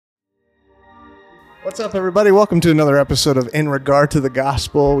What's up, everybody? Welcome to another episode of In Regard to the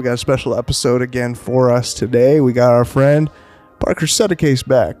Gospel. We got a special episode again for us today. We got our friend Parker Sedecase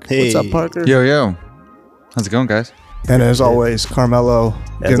back. Hey. What's up, Parker? Yo. How's it going, guys? And as always, Carmelo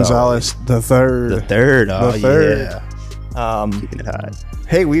Gonzalez the third. The third. Oh, The third. yeah. Keeping it high.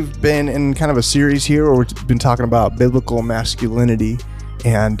 Hey, we've been in kind of a series here where we've been talking about biblical masculinity,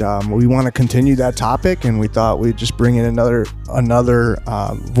 and we want to continue that topic, and we thought we'd just bring in another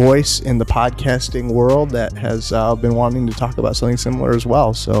voice in the podcasting world that has been wanting to talk about something similar as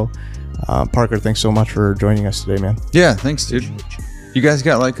well. So, Parker, thanks so much for joining us today, man. Yeah, thanks, dude. You guys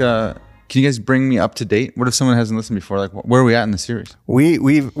got can you guys bring me up to date? What if someone hasn't listened before? Like, where are we at in the series?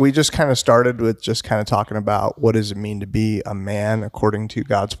 We just kind of started with just kind of talking about what does it mean to be a man according to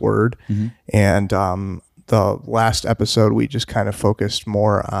God's word, and the last episode we just kind of focused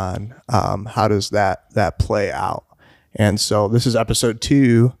more on how does that play out, and so this is episode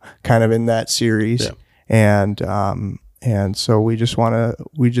 2, kind of in that series, and so we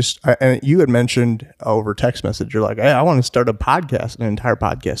you had mentioned over text message, you're like, hey, I want to start an entire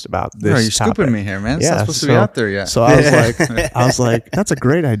podcast about this. Bro, you're topic. scooping me here, man. It's Yeah, not supposed to be out there yet. So I was like, that's a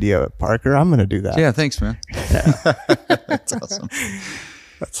great idea, Parker. I'm going to do that. Yeah, thanks, man. That's awesome.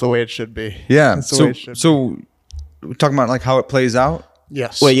 That's the way it should be. Yeah. That's the way it should be. So we're talking about like how it plays out.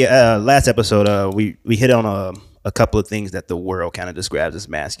 Yes. Well, yeah. Last episode, we hit on a couple of things that the world kind of describes as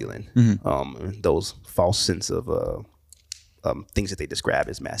masculine. Those false sense of things that they describe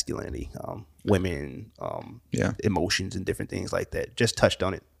as masculinity, women, emotions, and different things like that. Just touched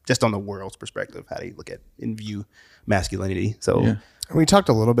on it, just on the world's perspective, how they look at and view masculinity. So we talked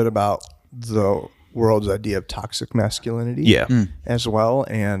a little bit about the world's idea of toxic masculinity, as well.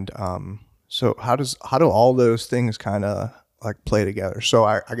 And so how do all those things kind of like play together? So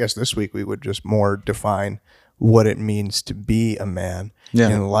I guess this week we would just more define what it means to be a man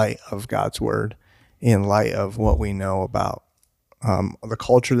in light of God's word, in light of what we know about the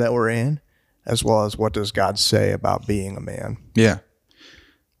culture that we're in, as well as what does God say about being a man. Yeah.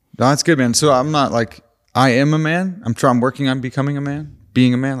 No, that's good, man. So I'm not like, I am a man. I'm working on becoming a man,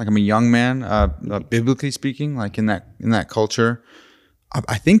 being a man. Like I'm a young man, biblically speaking, like in that culture.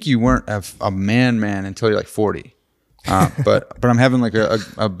 I think you weren't a man until you're like 40. But I'm having like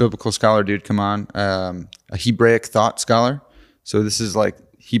a biblical scholar dude come on, a Hebraic thought scholar. So this is like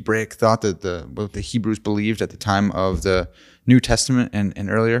Hebraic thought that what the Hebrews believed at the time of the New Testament and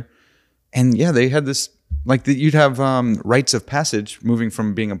earlier. And yeah, they had this, like you'd have rites of passage moving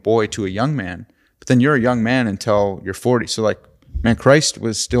from being a boy to a young man, but then you're a young man until you're 40. So like, man, Christ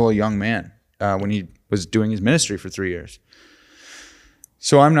was still a young man when he was doing his ministry for 3 years.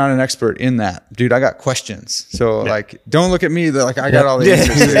 So I'm not an expert in that, dude. I got questions. So like, don't look at me like I got all the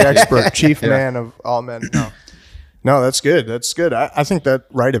answers. He's the expert, chief man of all men. No, that's good. That's good. I think that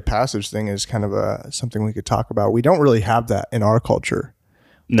rite of passage thing is kind of something we could talk about. We don't really have that in our culture.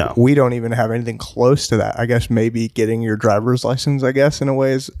 No, we don't even have anything close to that. I guess maybe getting your driver's license, I guess in a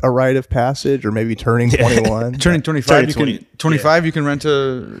way, is a rite of passage, or maybe turning 21. Turning 25, you can rent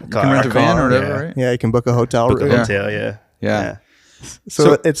a van or whatever, right? Yeah, you can book a hotel room. Yeah.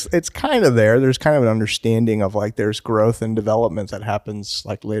 So it's kind of there. There's kind of an understanding of like there's growth and development that happens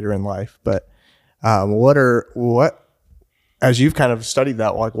like later in life. But as you've kind of studied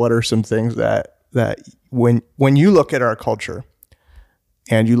that, like what are some things that when you look at our culture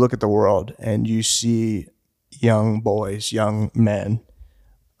and you look at the world and you see young boys, young men,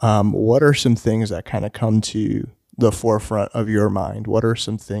 what are some things that kind of come to the forefront of your mind? What are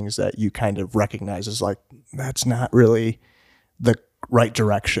some things that you kind of recognize as like, that's not really the right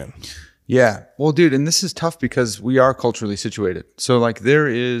direction? Yeah. Well, dude, and this is tough because we are culturally situated. So like there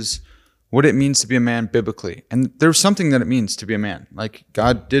is what it means to be a man biblically. And there's something that it means to be a man. Like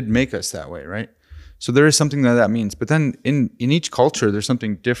God did make us that way, right? So there is something that means. But then in each culture, there's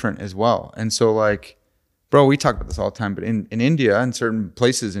something different as well. And so like, bro, we talk about this all the time, but in India, in certain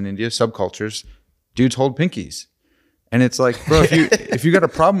places in India, subcultures, dudes hold pinkies. And it's like, bro, if you got a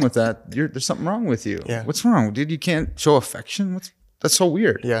problem with that, there's something wrong with you. Yeah. What's wrong, dude? You can't show affection? That's so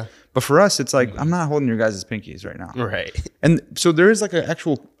weird. Yeah. But for us, it's like, I'm not holding your guys' pinkies right now. Right. And so there is like an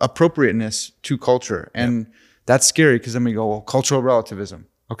actual appropriateness to culture. And that's scary because then we go, well, cultural relativism.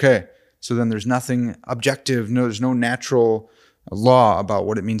 Okay. So then there's nothing objective. No, there's no natural law about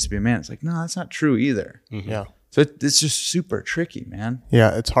what it means to be a man. It's like, no, that's not true either. Yeah. So it's just super tricky, man.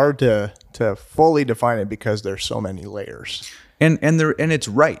 Yeah. It's hard to fully define it because there's so many layers. And it's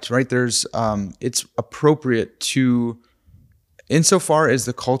right? There's it's appropriate to, insofar as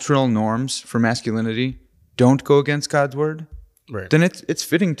the cultural norms for masculinity don't go against God's word, right, then it's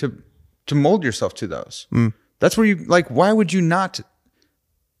fitting to mold yourself to those. That's where you, like, why would you not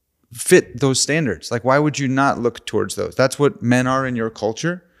fit those standards. Like, why would you not look towards those? That's what men are in your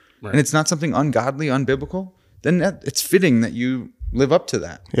culture. Right. And it's not something ungodly, unbiblical. Then it's fitting that you live up to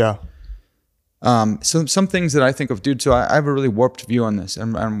that. Yeah. So some things that I think of, dude, so I have a really warped view on this.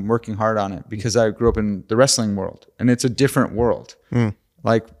 I'm working hard on it because I grew up in the wrestling world, and it's a different world.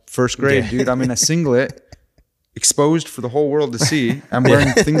 Like first grade, dude, I'm in a singlet, exposed for the whole world to see. I'm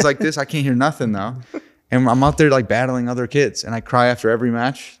wearing things like this. I can't hear nothing though. And I'm out there like battling other kids, and I cry after every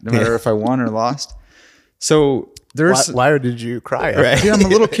match, no matter if I won or lost. So there's why did you cry? Right? Dude, I'm a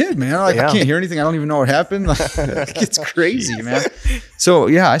little kid, man. Like I can't hear anything. I don't even know what happened. Like, it's crazy, man. So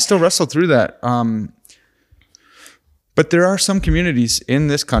yeah, I still wrestle through that. But there are some communities in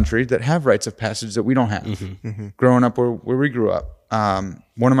this country that have rites of passage that we don't have. Growing up where we grew up,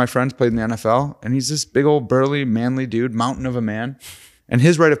 one of my friends played in the NFL, and he's this big old burly, manly dude, mountain of a man. And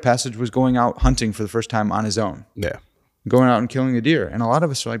his rite of passage was going out hunting for the first time on his own. Yeah. Going out and killing a deer. And a lot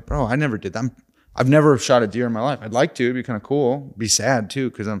of us are like, bro, I never did that. I've never shot a deer in my life. I'd like to. It'd be kind of cool. Be sad too,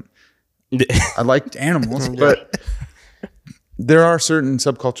 because I like animals. But there are certain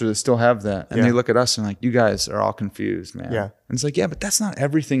subcultures that still have that. And they look at us and like, you guys are all confused, man. Yeah. And it's like, yeah, but that's not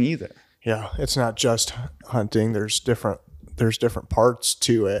everything either. Yeah. It's not just hunting. There's different parts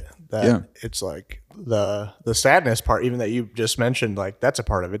to it that it's like the sadness part, even that you just mentioned, like that's a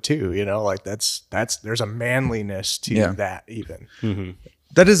part of it too, you know, like that's there's a manliness to that even.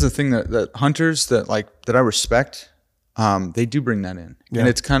 That is the thing that hunters that I respect, they do bring that in. And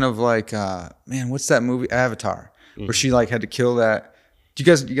it's kind of like, man, what's that movie Avatar where she like had to kill that. You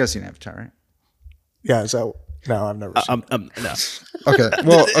guys seen Avatar, right? Yeah. So no, I've never seen no. Okay.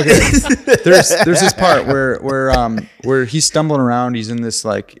 Well, okay. There's this part where he's stumbling around. He's in this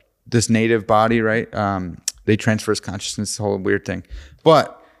native body, right? They transfer his consciousness, the whole weird thing.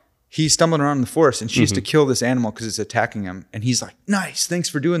 But he's stumbling around in the forest, and she has to kill this animal because it's attacking him. And he's like, "Nice, thanks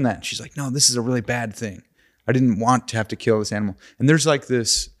for doing that." And she's like, "No, this is a really bad thing. I didn't want to have to kill this animal." And there's like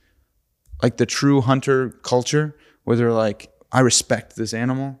this, like the true hunter culture where they're like, "I respect this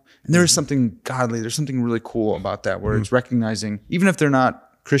animal." And there is something godly. There's something really cool about that, where it's recognizing, even if they're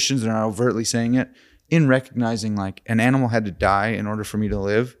not Christians, they're not overtly saying it, in recognizing like an animal had to die in order for me to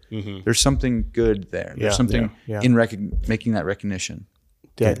live. There's something good there. There's something in making that recognition.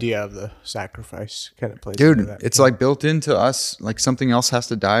 The idea of the sacrifice kind of plays into that. It's like built into us, like something else has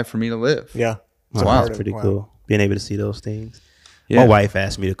to die for me to live. Yeah. It's wild. It's pretty cool. Being able to see those things. Yeah. My wife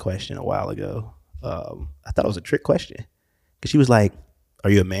asked me the question a while ago. I thought it was a trick question. Because she was like,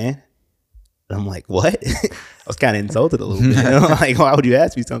 "Are you a man?" And I'm like, "What?" I was kind of insulted a little bit. You know? Like, why would you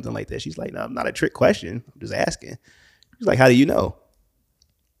ask me something like that? She's like, "No, not a trick question. I'm just asking." She's like, "How do you know?"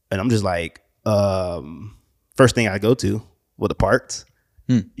 And I'm just like, first thing I go to, well, the parts,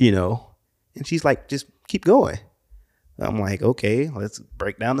 you know. And she's like, "Just keep going." I'm like, okay, let's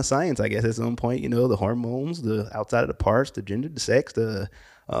break down the science, I guess, at some point, you know, the hormones, the outside of the parts, the gender, the sex, the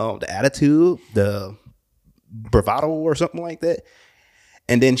attitude, the bravado or something like that.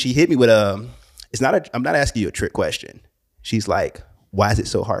 And then she hit me with I'm not asking you a trick question. She's like, "Why is it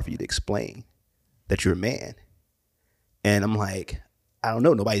so hard for you to explain that you're a man?" And I'm like, "I don't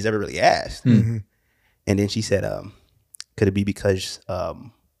know. Nobody's ever really asked." And then she said, "Could it be because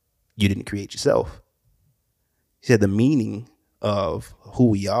you didn't create yourself?" She said the meaning of who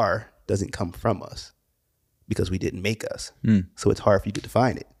we are doesn't come from us because we didn't make us. So it's hard for you to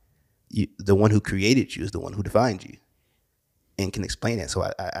define it. The one who created you is the one who defined you and can explain it. So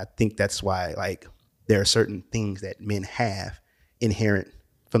I think that's why, like, there are certain things that men have inherent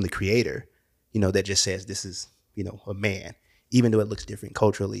from the creator, you know, that just says this is, you know, a man. Even though it looks different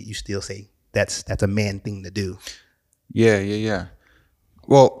culturally, you still say that's a man thing to do. Yeah.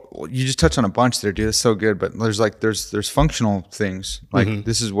 Well, you just touched on a bunch there, dude. That's so good. But there's functional things like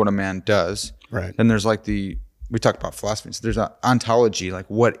this is what a man does, right? And there's like we talked about philosophy. So there's an ontology, like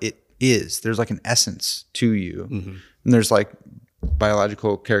what it is. There's like an essence to you, and there's like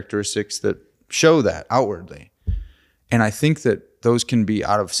biological characteristics that show that outwardly. And I think that those can be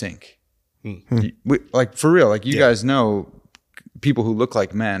out of sync. Like for real, like you guys know people who look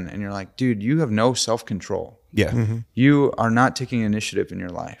like men, and you're like, dude, you have no self-control. Yeah. You are not taking initiative in your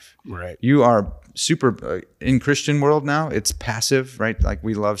life. Right. You are super, in Christian world now, it's passive, right? Like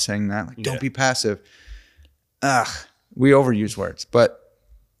we love saying that, like, don't be passive. We overuse words, but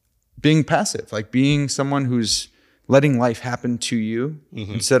being passive, like being someone who's letting life happen to you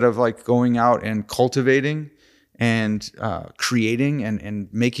instead of like going out and cultivating and creating and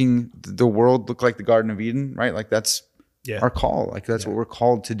making the world look like the Garden of Eden, right? Like that's our call. Like that's what we're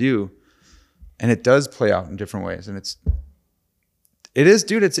called to do. And it does play out in different ways. And it is,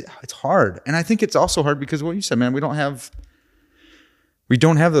 dude, it's hard. And I think it's also hard because what you said, man, we don't have we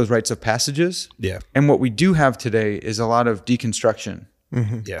don't have those rites of passages. Yeah. And what we do have today is a lot of deconstruction.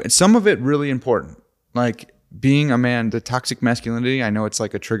 Yeah. And some of it really important. Like being a man, the toxic masculinity, I know it's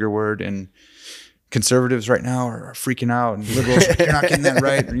like a trigger word, and conservatives right now are freaking out, and liberals, you're not getting that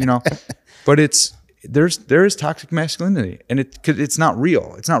right, you know. But there is toxic masculinity, and it's not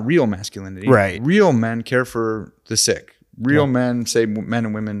real. It's not real masculinity. Right. Real men care for the sick. Real men say men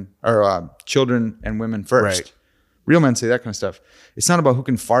and women, or children and women first. Right. Real men say that kind of stuff. It's not about who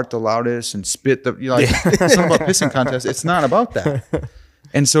can fart the loudest and spit the, it's not about pissing contests. It's not about that.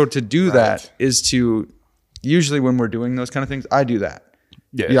 And so to do that is to, usually when we're doing those kind of things, I do that.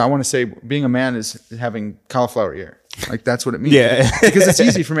 Yeah, I want to say being a man is having cauliflower ear. Like that's what it means. Because it's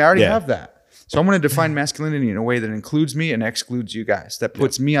easy for me. I already have that. So I want to define masculinity in a way that includes me and excludes you guys. That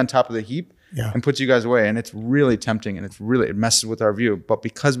puts me on top of the heap and puts you guys away. And it's really tempting, and it messes with our view. But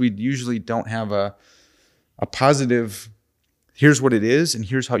because we usually don't have a positive, here's what it is and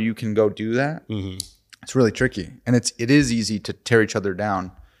here's how you can go do that. It's really tricky. And it is easy to tear each other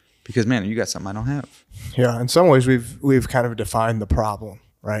down because, man, you got something I don't have. Yeah, in some ways we've kind of defined the problem,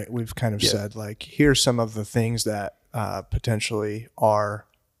 right? We've kind of said, like, here's some of the things that potentially are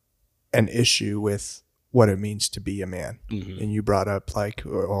an issue with what it means to be a man. And you brought up, like,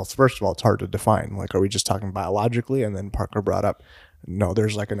 well, first of all, it's hard to define. Like, are we just talking biologically? And then Parker brought up, no,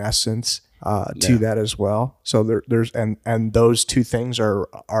 there's like an essence to that as well. So there's and those two things are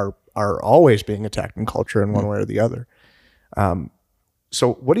always being attacked in culture in one way or the other.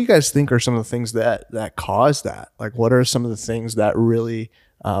 So what do you guys think are some of the things that cause that? Like, what are some of the things that really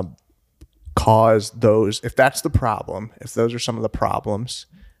cause those? If that's the problem, if those are some of the problems,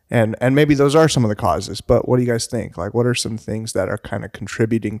 and maybe those are some of the causes, but what do you guys think? Like, what are some things that are kind of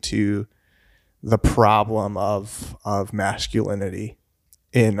contributing to the problem of masculinity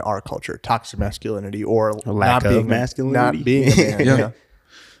in our culture, toxic masculinity, or lack of masculinity, not being a man?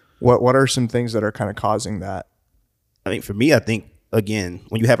 What are some things that are kind of causing that? I think for me, again,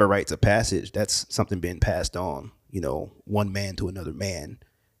 when you have a rites of passage, that's something being passed on, one man to another man,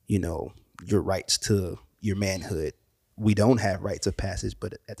 your rights to your manhood. We don't have rites of passage,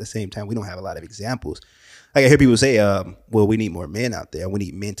 but at the same time, we don't have a lot of examples. Like I hear people say, well, we need more men out there. We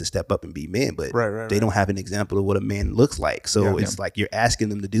need men to step up and be men, but they don't have an example of what a man looks like. So it's like you're asking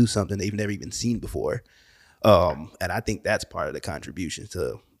them to do something they've never even seen before. And I think that's part of the contribution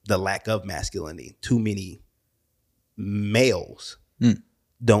to the lack of masculinity. Too many males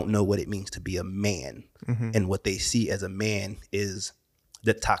don't know what it means to be a man. And what they see as a man is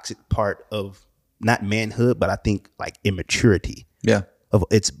the toxic part of not manhood, but I think like immaturity. Yeah. Of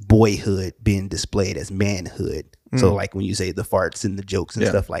its boyhood being displayed as manhood. So like when you say the farts and the jokes and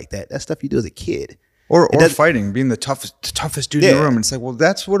stuff like that, that's stuff you do as a kid. Or fighting, being the toughest dude in the room. And it's like, well,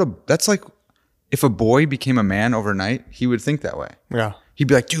 that's like if a boy became a man overnight, he would think that way. Yeah. He'd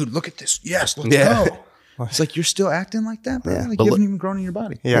be like, dude, look at this. Yes, let's go. It's like, you're still acting like that, bro. Like, you haven't even grown in your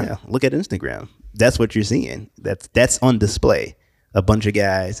body. Yeah. Look at Instagram. That's what you're seeing. That's on display. A bunch of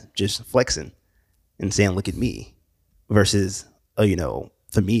guys just flexing and saying, look at me, versus,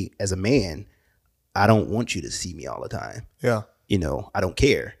 for me as a man, I don't want you to see me all the time. Yeah. I don't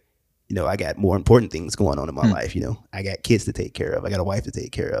care. I got more important things going on in my life. I got kids to take care of. I got a wife to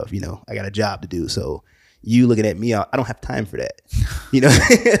take care of. I got a job to do. So you looking at me, I don't have time for that.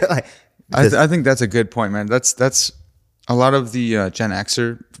 Like, I think that's a good point, man. That's a lot of the Gen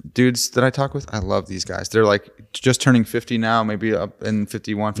Xer dudes that I talk with. I love these guys. They're like just turning 50 now, maybe up in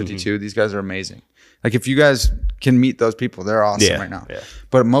 51, 52. These guys are amazing. Like, if you guys can meet those people, they're awesome right now. Yeah.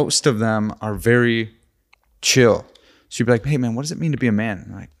 But most of them are very chill. So you'd be like, hey, man, what does it mean to be a man?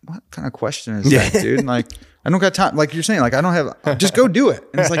 And I'm like, what kind of question is that, dude? And like, I don't got time. Like you're saying, like, I don't have, just go do it.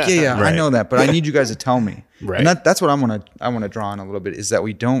 And it's like, yeah, I know that, but I need you guys to tell me. Right. And that's what I want to draw on a little bit, is that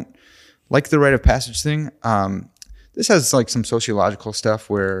we don't, like the rite of passage thing. This has like some sociological stuff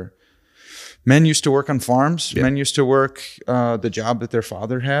where men used to work on farms. Men used to work the job that their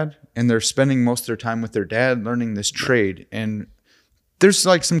father had, and they're spending most of their time with their dad learning this trade. And there's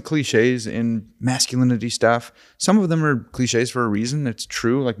like some cliches in masculinity stuff. Some of them are cliches for a reason. It's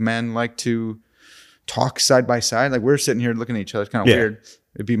true. Like, men like to talk side by side. Like, we're sitting here looking at each other. It's kind of weird.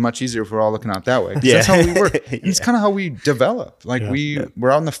 It'd be much easier if we're all looking out that way. That's how we work. And it's kind of how we develop. Like, we're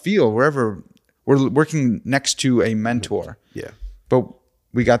out in the field, wherever. We're working next to a mentor. Yeah. But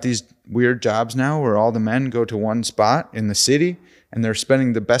we got these weird jobs now where all the men go to one spot in the city, and they're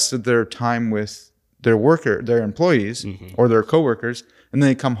spending the best of their time with their employees or their coworkers, and then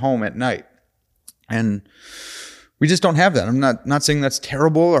they come home at night. And we just don't have that. I'm not saying that's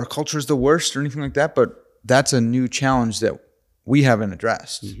terrible. Our culture is the worst or anything like that, but that's a new challenge that we haven't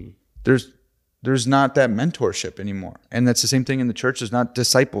addressed. There's there's not that mentorship anymore. And that's the same thing in the church. There's not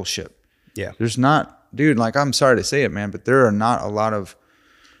discipleship. Yeah. There's not, dude, like, I'm sorry to say it, man, but there are not a lot of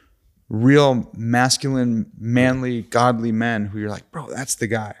real masculine, manly, godly men who you're like, bro, that's the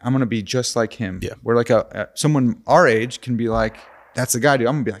guy. I'm going to be just like him. Yeah. Where like someone our age can be like, that's the guy, dude.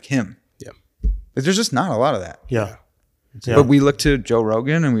 I'm going to be like him. Yeah. But there's just not a lot of that. Yeah. But we look to Joe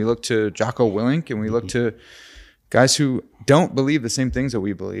Rogan and we look to Jocko Willink and we look to guys who don't believe the same things that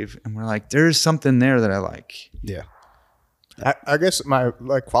we believe. And we're like, there's something there that I like. Yeah. I guess my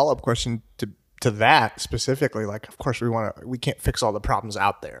like follow-up question to that specifically, like, of course we can't fix all the problems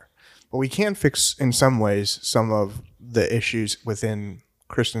out there, but we can fix in some ways some of the issues within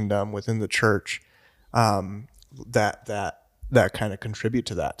Christendom, within the church, that kind of contribute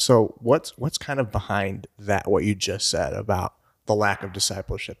to that. So what's kind of behind that, what you just said about the lack of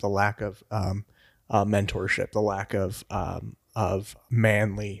discipleship, the lack of mentorship, the lack of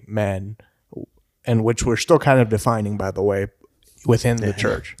manly men, and which we're still kind of defining, by the way, within the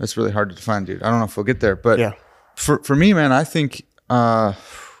church. That's really hard to define, dude. I don't know if we'll get there, but Yeah. for me, man, I think I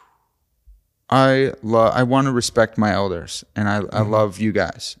want to respect my elders, and I love you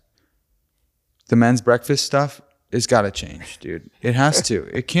guys. The men's breakfast stuff has got to change, dude. It has to.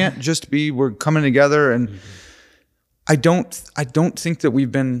 It can't just be we're coming together, and I don't think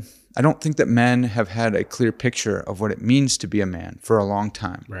that men have had a clear picture of what it means to be a man for a long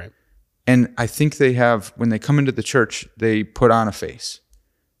time. Right. And I think they have, when they come into the church, they put on a face.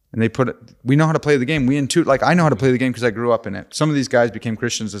 And we know how to play the game. I know how to play the game because I grew up in it. Some of these guys became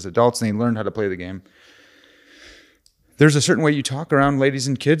Christians as adults and they learned how to play the game. There's a certain way you talk around ladies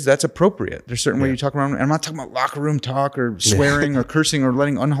and kids that's appropriate. There's a certain way you talk around, and I'm not talking about locker room talk or swearing or cursing or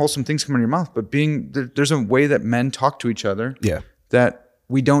letting unwholesome things come out of your mouth, but there's a way that men talk to each other that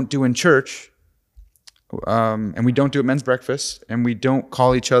we don't do in church. And we don't do at men's breakfast, and we don't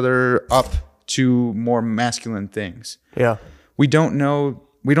call each other up to more masculine things. Yeah. We don't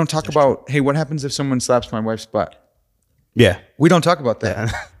talk about, hey, what happens if someone slaps my wife's butt? Yeah. We don't talk about that.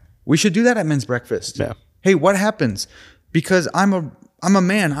 Yeah. We should do that at men's breakfast. Yeah. Hey, what happens? Because I'm a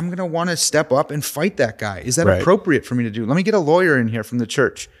man. I'm going to want to step up and fight that guy. Is that appropriate for me to do? Let me get a lawyer in here from the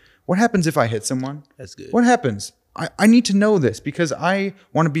church. What happens if I hit someone? That's good. What happens? I need to know this because I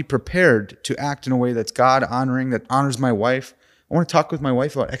want to be prepared to act in a way that's God honoring, that honors my wife. I want to talk with my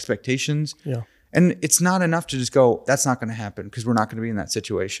wife about expectations. Yeah. And it's not enough to just go, that's not going to happen because we're not going to be in that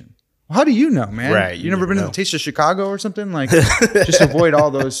situation. Well, how do you know, man? Right. You never been to the Taste of Chicago or something? Like, just avoid all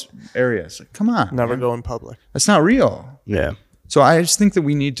those areas. Like, come on. Never go in public. That's not real. Yeah. So I just think that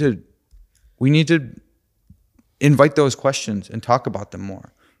we need to invite those questions and talk about them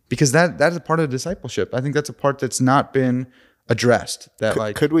more. Because that is a part of discipleship. I think that's a part that's not been addressed.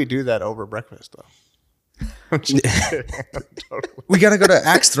 Could we do that over breakfast though? We got to go to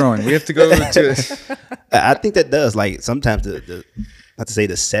axe throwing. We have to go to. I think that does. Like sometimes the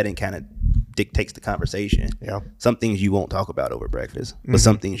setting kind of dictates the conversation. Yeah. Some things you won't talk about over breakfast, but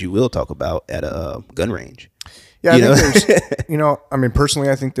some things you will talk about at a gun range. Yeah, I think there's, personally,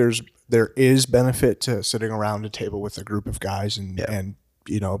 I think there is benefit to sitting around a table with a group of guys and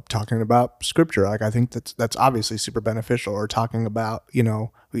talking about scripture. Like, I think that's obviously super beneficial. Or talking about,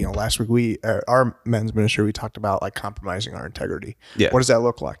 last week our men's ministry, we talked about like compromising our integrity. Yeah. What does that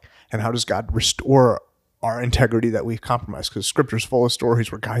look like? And how does God restore our integrity that we've compromised? Because scripture's full of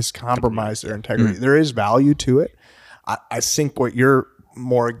stories where guys compromise their integrity. There is value to it. I think what you're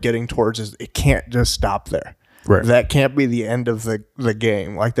more getting towards is it can't just stop there. Right. That can't be the end of the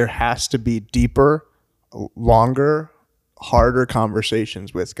game. Like, there has to be deeper, longer, harder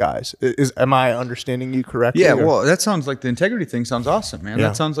conversations with guys. Am I understanding you correctly? Yeah, well, that sounds like the integrity thing sounds awesome, man. Yeah.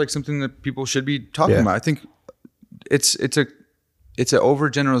 That sounds like something that people should be talking about. I think it's an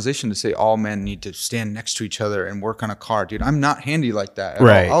overgeneralization to say all men need to stand next to each other and work on a car, dude. I'm not handy like that.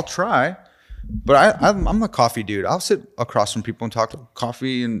 Right. I'll try, but I'm a coffee dude. I'll sit across from people and talk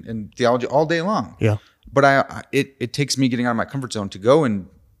coffee and theology all day long. Yeah. But it takes me getting out of my comfort zone to go and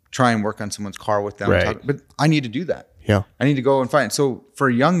try and work on someone's car with them. Right. But I need to do that. Yeah. I need to go and find. So for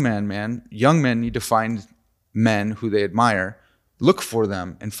young men, young men need to find men who they admire, look for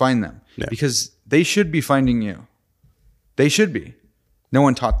them and find them because they should be finding you. They should be. No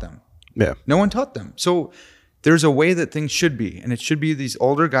one taught them. Yeah. No one taught them. So there's a way that things should be. And it should be these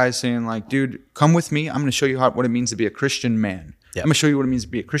older guys saying like, dude, come with me. I'm going to show you what it means to be a Christian man. Yeah. I'm going to show you what it means to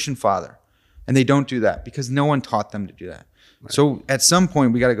be a Christian father. And they don't do that because no one taught them to do that. Right. So at some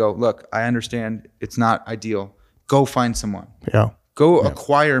point we got to go, look, I understand it's not ideal. Go find someone. Yeah. Go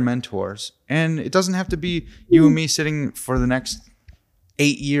acquire mentors. And it doesn't have to be you and me sitting for the next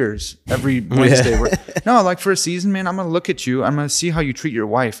 8 years every Wednesday. No, like for a season, man, I'm going to look at you. I'm going to see how you treat your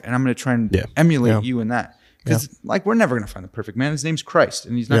wife, and I'm going to try and emulate you in that. Because like we're never going to find the perfect man. His name's Christ,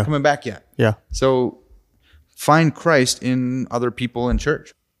 and he's not coming back yet. Yeah. So find Christ in other people in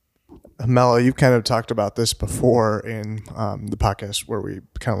church. Mello, you've kind of talked about this before in the podcast where we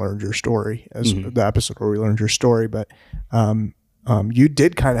kind of learned your story, as the episode where we learned your story. But you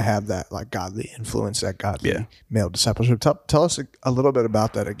did kind of have that like godly influence, that godly male discipleship. Tell us a little bit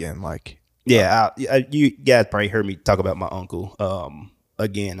about that again. Like, you guys probably heard me talk about my uncle.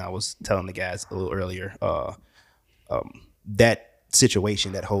 Again, I was telling the guys a little earlier that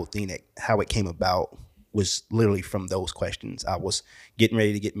situation, that whole thing, that how it came about was literally from those questions. I was getting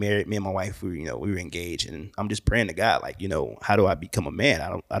ready to get married. Me and my wife, we were engaged, and I'm just praying to God, like, how do I become a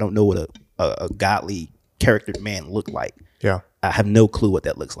man? I don't know what a godly charactered man look like. Yeah. I have no clue what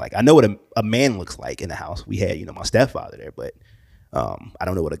that looks like. I know what a man looks like in the house. We had, my stepfather there, but I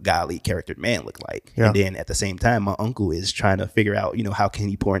don't know what a godly charactered man looked like. Yeah. And then at the same time, my uncle is trying to figure out, how can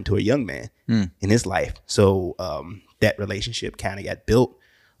he pour into a young man in his life? So that relationship kind of got built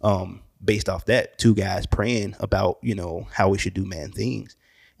based off that, two guys praying about, how we should do man things.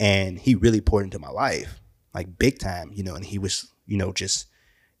 And he really poured into my life, like big time, and he was, just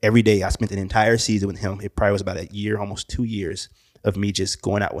every day. I spent an entire season with him. It probably was about a year, almost 2 years of me just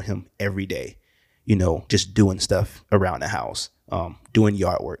going out with him every day, just doing stuff around the house, doing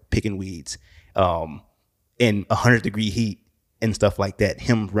yard work, picking weeds, in 100-degree heat and stuff like that.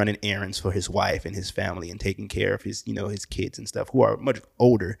 Him running errands for his wife and his family and taking care of his, his kids and stuff who are much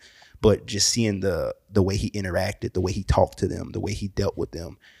older, but just seeing the way he interacted, the way he talked to them, the way he dealt with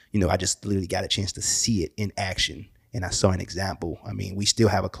them, I just literally got a chance to see it in action. And I saw an example. I mean, we still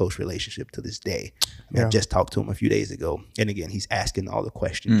have a close relationship to this day. I just talked to him a few days ago. And again, he's asking all the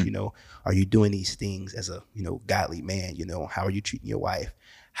questions, are you doing these things as a, godly man? How are you treating your wife?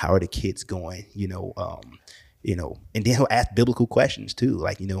 How are the kids going? And then he'll ask biblical questions too.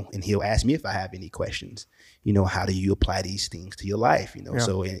 Like, and he'll ask me if I have any questions, how do you apply these things to your life?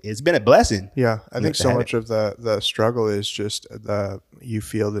 So it's been a blessing. Yeah. I think so much of the struggle is just you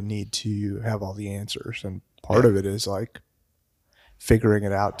feel the need to have all the answers, and part of it is like figuring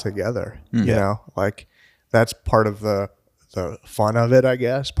it out together, like that's part of the fun of it, I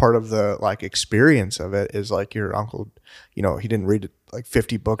guess. Part of the like experience of it is like your uncle, he didn't read like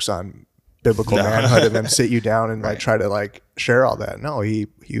 50 books on biblical manhood and then sit you down and like try to like share all that. No, he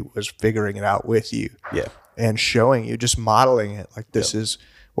was figuring it out with you and showing you, just modeling it. Like this is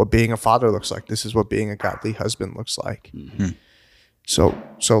what being a father looks like. This is what being a godly husband looks like. Mm-hmm. So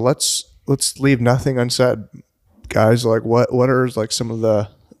let's leave nothing unsaid, guys. Like what are like some of the,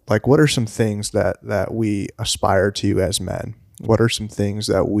 like what are some things that we aspire to as men? What are some things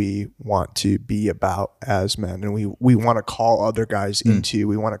that we want to be about as men, and we want to call other guys into?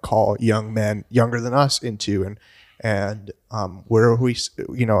 We want to call young men younger than us into, and where are we,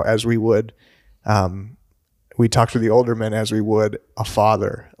 as we would, we talk to the older men as we would a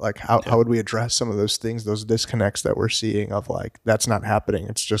father. Like how would we address some of those things, those disconnects that we're seeing of like, that's not happening.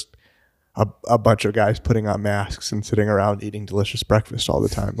 It's just a bunch of guys putting on masks and sitting around eating delicious breakfast all the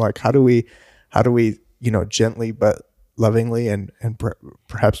time. Like how do we gently but lovingly and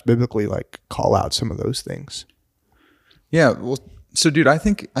perhaps biblically like call out some of those things? Yeah. Well, so dude, I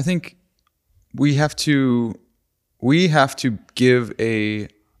think we have to give a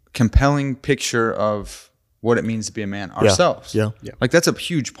compelling picture of what it means to be a man ourselves. Yeah. Like that's a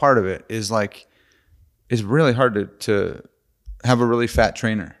huge part of it, is like, it's really hard to have a really fat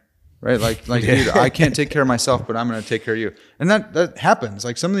trainer, right? Like dude, I can't take care of myself, but I'm going to take care of you. And that happens.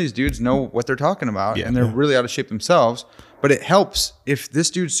 Like some of these dudes know what they're talking about and they're really out of shape themselves, but it helps if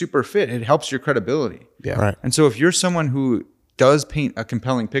this dude's super fit, it helps your credibility. Yeah. Right. And so if you're someone who does paint a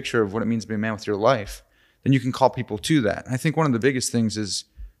compelling picture of what it means to be a man with your life, then you can call people to that. And I think one of the biggest things is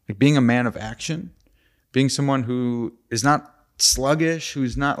like being a man of action, being someone who is not sluggish,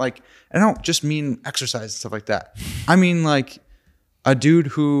 who's not like, I don't just mean exercise and stuff like that. I mean like a dude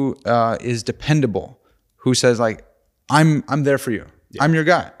who is dependable, who says like, I'm there for you. Yeah. I'm your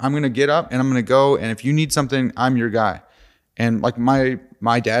guy. I'm going to get up and I'm going to go. And if you need something, I'm your guy. And like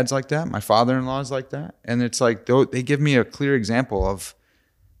my dad's like that. My father-in-law is like that. And it's like, they give me a clear example of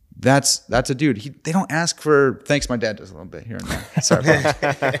that's a dude. They don't ask for thanks. My dad does a little bit here and there. Sorry.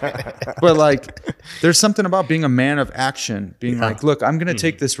 But like, there's something about being a man of action, being like, look, I'm going to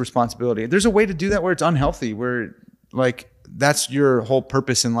take this responsibility. There's a way to do that where it's unhealthy, where like, that's your whole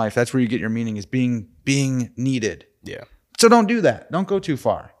purpose in life. That's where you get your meaning, is being needed. Yeah. So don't do that. Don't go too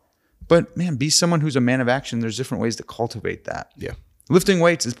far. But man, be someone who's a man of action. There's different ways to cultivate that. Yeah. Lifting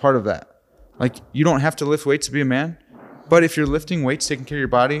weights is part of that. Like you don't have to lift weights to be a man, But if you're lifting weights, taking care of your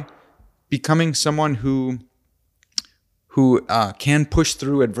body, becoming someone who can push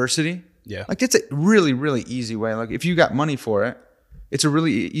through adversity. Yeah. Like it's a really, really easy way. Like if you got money for it, it's a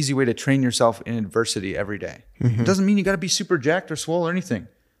really easy way to train yourself in adversity every day. It doesn't mean you got to be super jacked or swole or anything,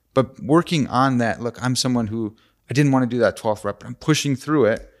 but working on that. Look, I'm someone who I didn't want to do that 12th rep, but I'm pushing through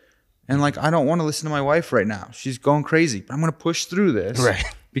it. And like, I don't want to listen to my wife right now. She's going crazy, but I'm going to push through this. Right.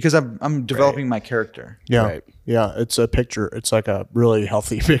 Because I'm developing my character. Yeah. Right. Yeah. It's a picture. It's like a really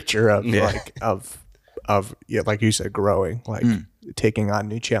healthy picture of like, yeah, like you said, growing, like taking on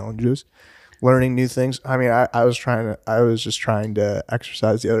new challenges, learning new things. I mean, I was just trying to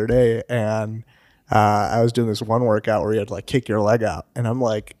exercise the other day, and I was doing this one workout where you had to like kick your leg out, and I'm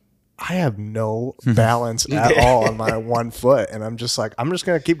like, I have no balance at all on my one foot, and I'm just like, I'm just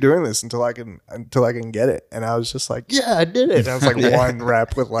gonna keep doing this until I can get it. And I was just like, yeah, I did it. And I was like one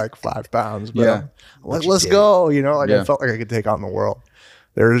rep with like 5 pounds, but I'm like, let's go. You know, like I felt like I could take on the world.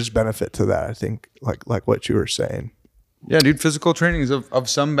 There is benefit to that, I think, like what you were saying. Yeah, dude, physical training is of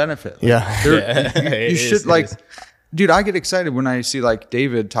some benefit. Like, you should dude, I get excited when I see like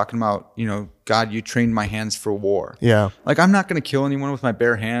David talking about, God, you trained my hands for war. Yeah. Like I'm not going to kill anyone with my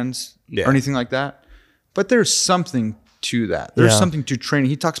bare hands or anything like that. But there's something to that. There's something to training.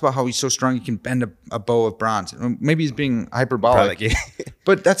 He talks about how he's so strong he can bend a bow of bronze. Maybe he's being hyperbolic.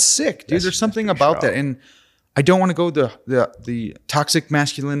 But that's sick, dude. There's something about that. And I don't want to go the toxic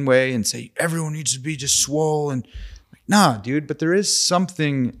masculine way and say everyone needs to be just swole and nah, dude. But there is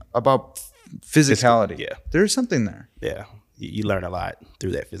something about physicality. Yeah. There's something there. Yeah. You learn a lot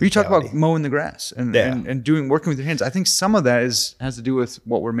through that physicality. You talk about mowing the grass and working with your hands. I think some of that has to do with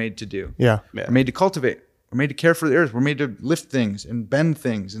what we're made to do. Yeah. We're made to cultivate. We're made to care for the earth. We're made to lift things and bend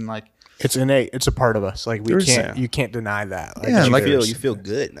things and like. It's innate. It's a part of us. Like you can't deny that. Like, you feel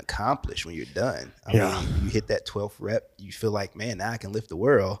good and accomplished when you're done. I mean, you hit that 12th rep, you feel like, man, now I can lift the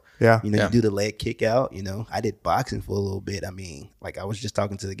world. Yeah. You do the leg kick out. I did boxing for a little bit. I mean, like I was just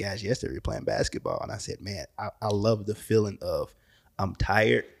talking to the guys yesterday, we were playing basketball, and I said, man, I love the feeling of I'm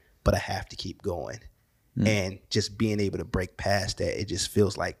tired, but I have to keep going. And just being able to break past that, it just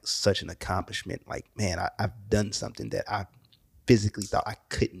feels like such an accomplishment. Like, man, I've done something that I physically thought I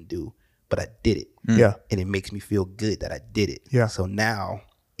couldn't do, but I did it. Yeah. And it makes me feel good that I did it. Yeah. So now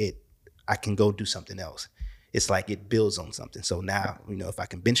I can go do something else. It's like it builds on something. So now, if I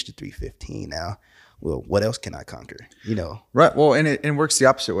can bench the 315 now, well, what else can I conquer? Right. Well, and it works the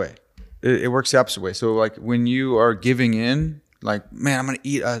opposite way. It works the opposite way. So like when you are giving in, like, man, I'm going to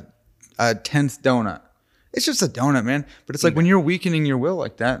eat a 10th donut. It's just a donut, man. But it's like when you're weakening your will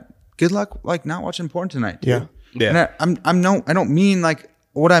like that, good luck like not watching porn tonight, dude. Yeah. And I don't mean like,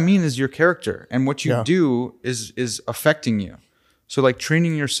 what I mean is your character and what you do is affecting you. So like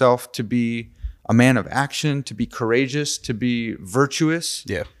training yourself to be a man of action, to be courageous, to be virtuous.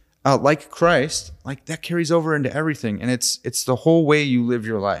 Yeah. Like Christ, like that carries over into everything. And it's the whole way you live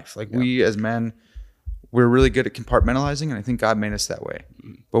your life. Like we as men, we're really good at compartmentalizing, and I think God made us that way.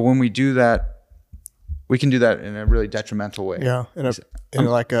 But when we do that, we can do that in a really detrimental way. Yeah.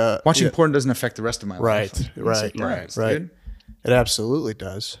 Watching porn doesn't affect the rest of my life. Right. Dude. It absolutely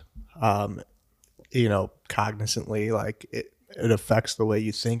does. Cognizantly, like it affects the way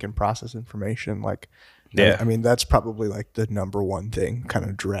you think and process information. Like, I mean, that's probably like the number one thing kind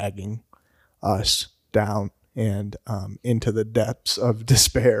of dragging us down and into the depths of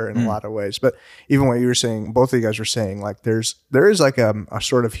despair in a lot of ways. But even what you were saying, both of you guys were saying, like there is like a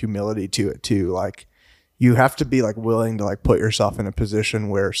sort of humility to it too. Like you have to be like willing to like put yourself in a position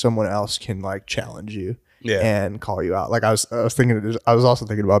where someone else can like challenge you. And call you out. Like I was also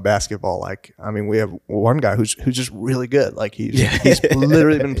thinking about basketball. Like, I mean, we have one guy who's just really good. Like he's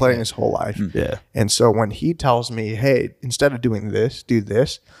literally been playing his whole life. Yeah. And so when he tells me, hey, instead of doing this, do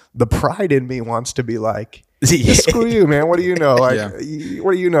this, the pride in me wants to be like, screw you, man. What do you know? Like,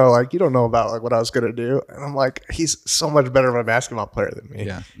 what do you know? Like, you don't know about like what I was going to do. And I'm like, he's so much better of a basketball player than me.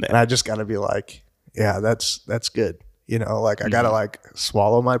 Yeah. And I just got to be like, yeah, that's good. Like I gotta like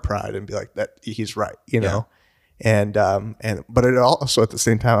swallow my pride and be like that he's right, and but it also at the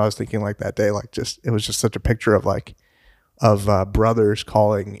same time I was thinking like that day, like it was just such a picture of like brothers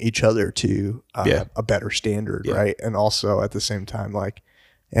calling each other to a better standard, right? And also at the same time, like,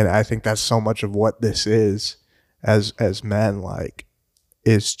 and I think that's so much of what this is as men, like,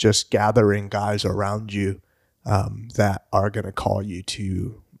 is just gathering guys around you that are gonna call you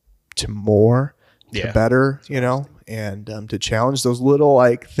to more. To better, and to challenge those little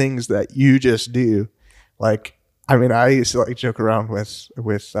like things that you just do. Like, I mean, I used to like joke around with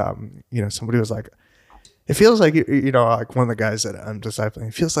somebody was like, it feels like, like one of the guys that I'm discipling,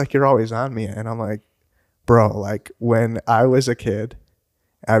 it feels like you're always on me. And I'm like, bro, like when I was a kid,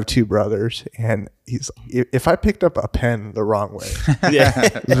 I have 2 brothers, and if I picked up a pen the wrong way,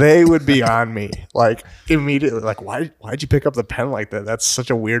 they would be on me like immediately. Like, why'd you pick up the pen like that? That's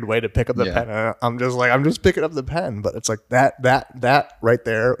such a weird way to pick up the pen. And I'm just picking up the pen, but it's like that right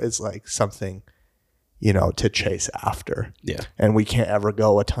there is like something, to chase after. Yeah, and we can't ever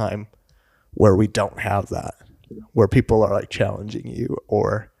go a time where we don't have that, where people are like challenging you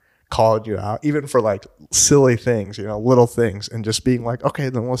or calling you out, even for like silly things, little things, and just being like, okay,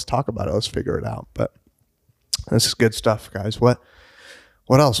 then let's talk about it. Let's figure it out. But this is good stuff, guys. What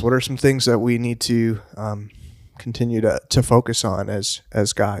else? What are some things that we need to continue to focus on as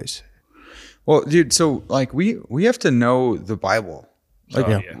guys? Well, dude, so like we have to know the Bible.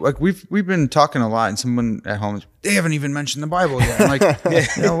 Like, like we've been talking a lot, and someone at home, they haven't even mentioned the Bible yet. I'm like,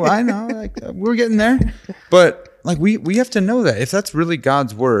 I know, like we're getting there, but like we have to know that if that's really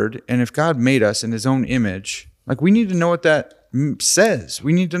God's word, and if God made us in His own image, like we need to know what that says.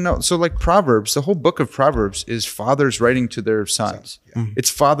 We need to know. So like Proverbs, the whole book of Proverbs is fathers writing to their sons. It's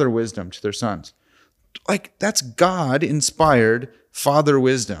father wisdom to their sons. Like that's God inspired father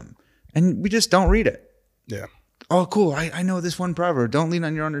wisdom, and we just don't read it. Yeah. Oh, cool. I know this one proverb. Don't lean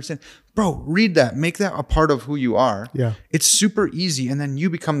on your understanding. Bro, read that. Make that a part of who you are. Yeah. It's super easy. And then you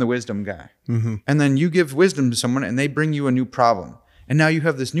become the wisdom guy. Mm-hmm. And then you give wisdom to someone and they bring you a new problem. And now you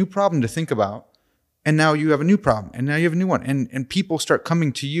have this new problem to think about. And now you have a new problem. And now you have a new one. And people start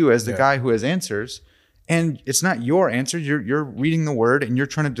coming to you as the guy who has answers. And it's not your answer. You're reading the word and you're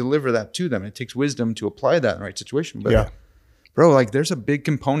trying to deliver that to them. It takes wisdom to apply that in the right situation. But bro, like there's a big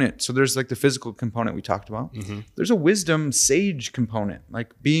component. So there's like the physical component we talked about. Mm-hmm. There's a wisdom sage component,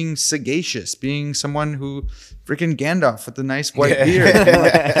 like being sagacious, being someone who freaking Gandalf with the nice white beard.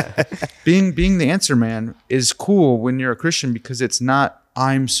 Like, being the answer man is cool when you're a Christian because it's not,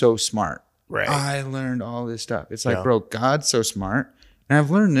 I'm so smart. Right. I learned all this stuff. It's like, bro, God's so smart. And I've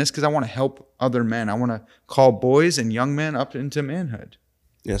learned this because I want to help other men. I want to call boys and young men up into manhood.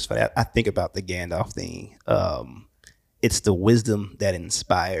 Yes, I think about the Gandalf thing. It's the wisdom that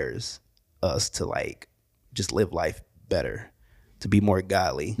inspires us to like just live life better, to be more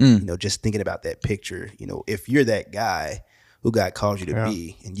godly. Just thinking about that picture, if you're that guy who God calls you to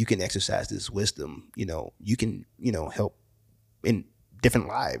be and you can exercise this wisdom, you can, help in different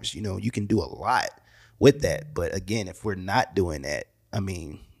lives, you can do a lot with that. But again, if we're not doing that, I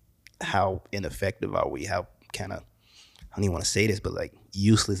mean, how ineffective are we? How kind of, I don't even want to say this, but like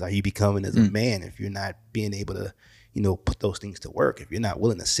useless are you becoming as a man if you're not being able to, put those things to work, if you're not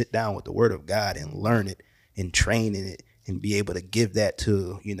willing to sit down with the word of God and learn it and train in it and be able to give that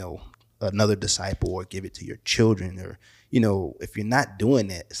to, another disciple or give it to your children or, if you're not doing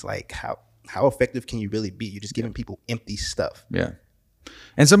that, it's like how effective can you really be? You're just giving people empty stuff. Yeah.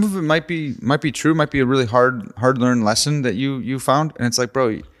 And some of it might be true, might be a really hard learned lesson that you found. And it's like,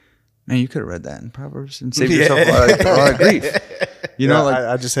 bro, man, you could have read that in Proverbs and saved yourself a lot of grief.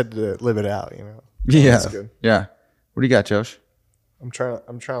 I just had to live it out, Yeah. That's good. Yeah. What do you got, Josh? I'm trying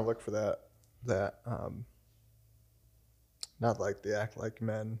to look for that not like the act like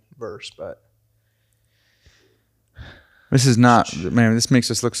men verse, but this is not, man, this makes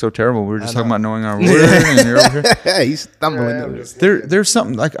us look so terrible. We were just talking about knowing our word and you're over here. He's stumbling. There's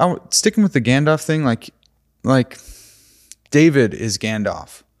something like sticking with the Gandalf thing, like David is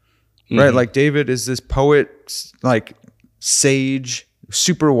Gandalf. Right? Mm-hmm. Like David is this poet, like sage,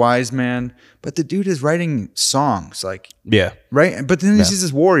 super wise man, but the dude is writing songs, like right. But then he's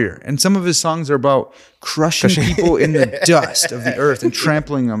this warrior, and some of his songs are about crushing people in the dust of the earth and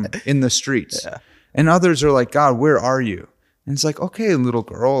trampling them in the streets. Yeah. And others are like, God, where are you? And it's like, okay, little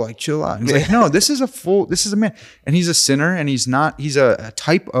girl, like chill out. And he's like, no, this is a man, and he's a sinner, and he's a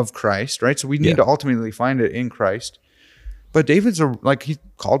type of Christ, right? So we need to ultimately find it in Christ. But David's he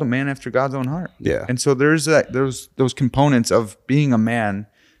called a man after God's own heart. Yeah. And so there's those components of being a man,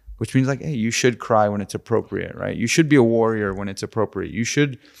 which means like, hey, you should cry when it's appropriate, right? You should be a warrior when it's appropriate. You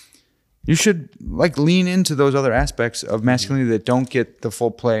should like lean into those other aspects of masculinity that don't get the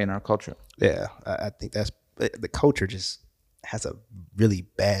full play in our culture. Yeah. I think that's the culture just has a really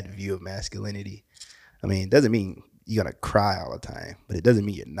bad view of masculinity. I mean, it doesn't mean you're going to cry all the time, but it doesn't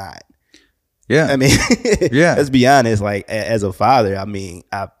mean you're not. Yeah. I mean, let's be honest, like as a father, I mean,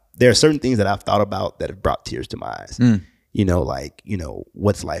 there are certain things that I've thought about that have brought tears to my eyes.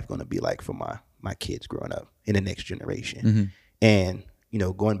 What's life going to be like for my kids growing up in the next generation? Mm-hmm. And,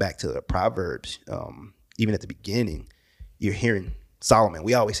 going back to the Proverbs, even at the beginning, you're hearing Solomon.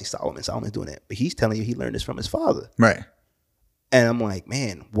 We always say Solomon's doing it, but he's telling you he learned this from his father. Right. And I'm like,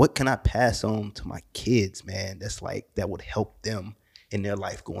 man, what can I pass on to my kids, man? That would help them in their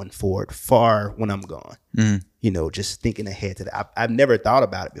life going forward, far when I'm gone. You know, just thinking ahead to that. I've never thought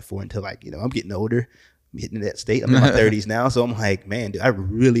about it before until like, you know, I'm getting older. I'm hitting that state. I'm in my 30s now. So I'm like, man, do I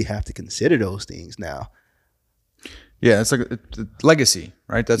really have to consider those things now? Yeah, it's like it's legacy,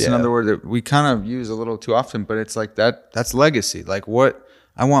 right? That's another word that we kind of use a little too often, but it's like that's legacy. Like what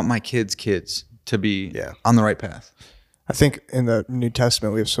I want my kids to be on the right path. I think in the New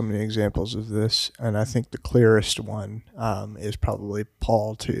Testament, we have so many examples of this. And I think the clearest one is probably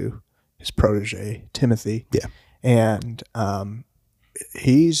Paul to his protege, Timothy. Yeah. And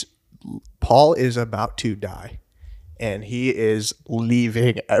Paul is about to die. And he is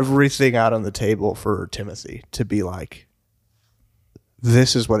leaving everything out on the table for Timothy to be like,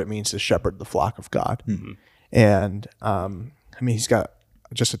 this is what it means to shepherd the flock of God. Mm-hmm. And I mean, he's got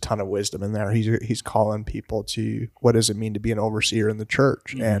just a ton of wisdom in there. He's calling people to what does it mean to be an overseer in the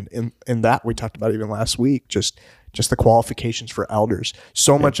church? Mm-hmm. And in that we talked about even last week, just the qualifications for elders.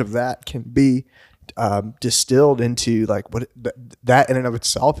 So much of that can be distilled into like what that in and of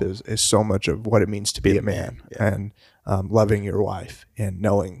itself is so much of what it means to be a man. And loving your wife and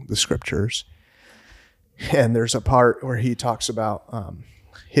knowing the scriptures. And there's a part where he talks about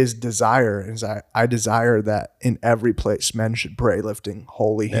his desire is I desire that in every place men should pray lifting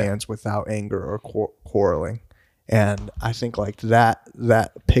holy hands without anger or quarreling. And I think like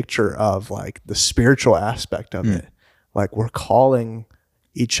that picture of like the spiritual aspect of it, like we're calling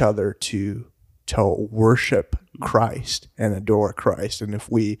each other to worship Christ and adore Christ. And if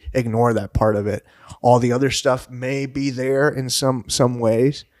we ignore that part of it, all the other stuff may be there in some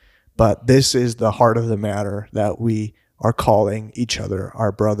ways, but this is the heart of the matter that we are calling each other,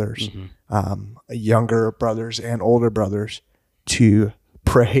 our brothers, younger brothers and older brothers, to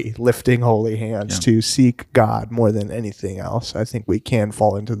pray, lifting holy hands, to seek God more than anything else. I think we can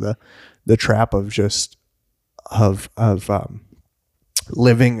fall into the trap of just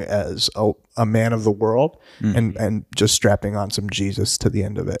living as a man of the world and just strapping on some Jesus to the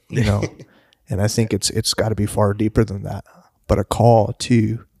end of it, you know. And I think it's got to be far deeper than that, but a call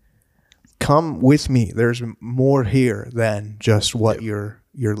to come with me. There's more here than just what you're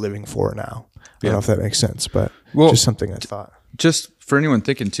living for now. I don't know if that makes sense, but just something I thought. Just for anyone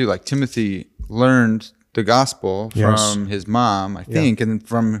thinking too, like Timothy learned the gospel from his mom, I think, and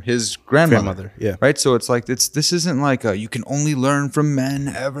from his grandmother. Right. So it's like this isn't like you can only learn from men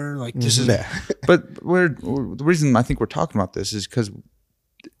ever. Like this is, but the reason I think we're talking about this is because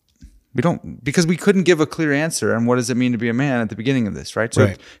we couldn't give a clear answer on what does it mean to be a man at the beginning of this, right? So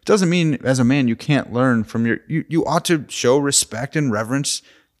it doesn't mean as a man you can't learn from you ought to show respect and reverence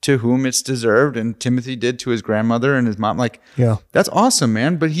to whom it's deserved, and Timothy did to his grandmother and his mom. Like, that's awesome,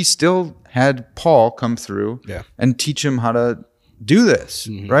 man. But he still had Paul come through and teach him how to do this,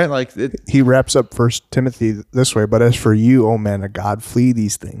 right? Like he wraps up 1 Timothy this way, but as for you, O men of God, flee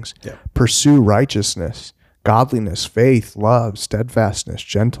these things. Pursue righteousness, godliness, faith, love, steadfastness,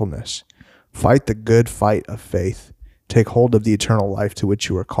 gentleness. Fight the good fight of faith. Take hold of the eternal life to which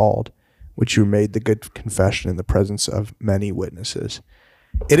you are called, which you made the good confession in the presence of many witnesses.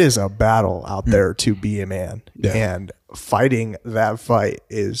 It is a battle out there to be a man, and fighting that fight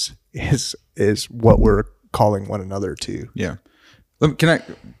is what we're calling one another to. Yeah.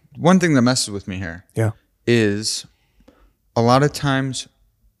 One thing that messes with me here is a lot of times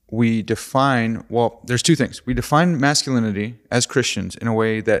we define, there's two things. We define masculinity as Christians in a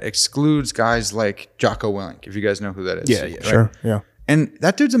way that excludes guys like Jocko Willink, if you guys know who that is. Yeah, right? Sure. Yeah. And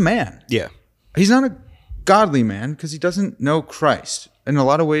that dude's a man. Yeah. He's not a godly man because he doesn't know Christ. In a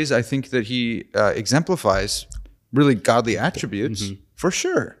lot of ways, I think that he exemplifies really godly attributes for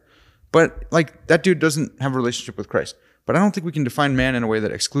sure. But like that dude doesn't have a relationship with Christ. But I don't think we can define man in a way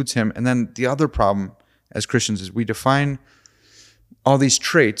that excludes him. And then the other problem as Christians is we define all these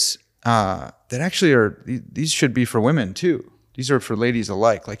traits that actually these should be for women too. These are for ladies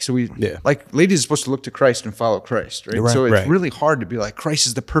alike. Like, so like ladies are supposed to look to Christ and follow Christ, right? So it's really hard to be like, Christ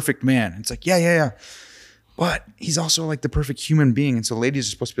is the perfect man. It's like, yeah. But he's also like the perfect human being. And so ladies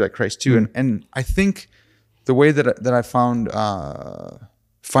are supposed to be like Christ too. And I think the way that I found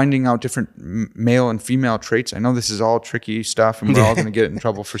finding out different male and female traits, I know this is all tricky stuff and we're all going to get in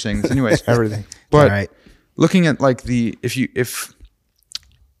trouble for saying this anyways. Everything. But looking at like if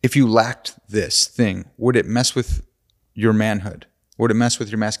you lacked this thing, would it mess with your manhood? Would it mess with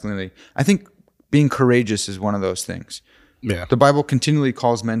your masculinity? I think being courageous is one of those things. Yeah. The Bible continually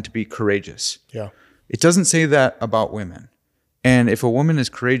calls men to be courageous. Yeah. It doesn't say that about women. And if a woman is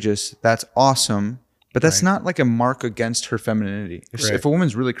courageous, that's awesome, but that's not like a mark against her femininity. If a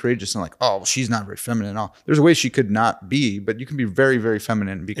woman's really courageous and like, oh, well, she's not very feminine at all. There's a way she could not be, but you can be very, very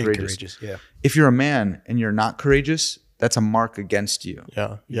feminine and be courageous. Yeah. If you're a man and you're not courageous, that's a mark against you.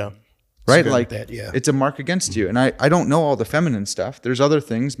 Yeah. Right? Like that, it's a mark against you. And I don't know all the feminine stuff. There's other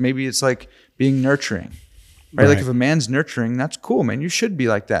things. Maybe it's like being nurturing. Right? Like if a man's nurturing, that's cool, man. You should be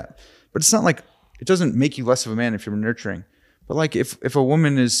like that. But it's not like, it doesn't make you less of a man if you're nurturing. But like if a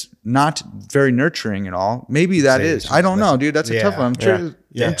woman is not very nurturing at all, maybe that is. I don't know, dude. That's a tough one. I'm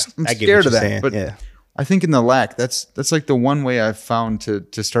scared of that. Saying. But I think in the lack, that's like the one way I've found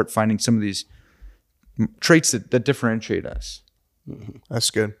to start finding some of these traits that differentiate us.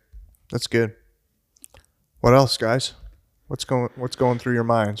 That's good. That's good. What else, guys? What's going through your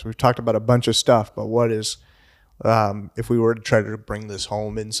minds? We've talked about a bunch of stuff, but what is, if we were to try to bring this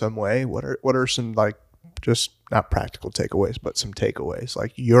home in some way, what are some, like, just not practical takeaways, but some takeaways?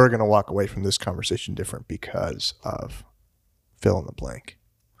 Like, you're going to walk away from this conversation different because of fill in the blank.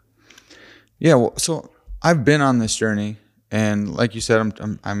 Yeah. Well, so I've been on this journey, and like you said,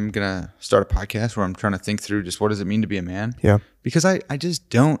 I'm going to start a podcast where I'm trying to think through just what does it mean to be a man? Yeah. Because I just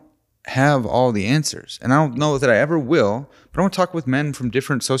don't have all the answers, and I don't know that I ever will, but I want to talk with men from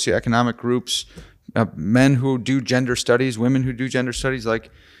different socioeconomic groups, men who do gender studies, women who do gender studies. Like,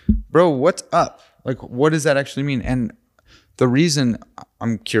 bro, what's up? Like, what does that actually mean? And the reason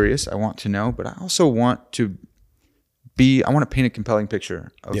I'm curious, I want to know, but I also want to paint a compelling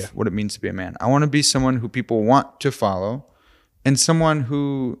picture of what it means to be a man. I want to be someone who people want to follow, and someone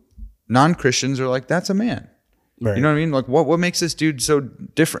who non-Christians are like, that's a man. Right. You know what I mean? Like, what makes this dude so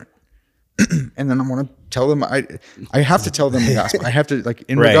different? And then I want to tell them, I have to tell them the gospel. I have to, like,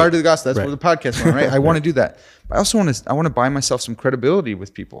 in regard to the gospel, that's what the podcast is, right? I want to do that. But I also want to buy myself some credibility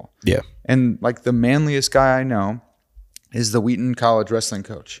with people. Yeah. And like the manliest guy I know is the Wheaton College wrestling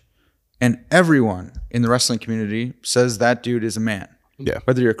coach. And everyone in the wrestling community says that dude is a man. Yeah.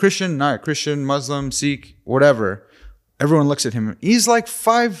 Whether you're a Christian, not a Christian, Muslim, Sikh, whatever, everyone looks at him. He's like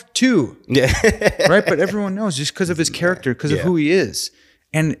 5'2". Yeah. Right? But everyone knows just because of his character, because of who he is.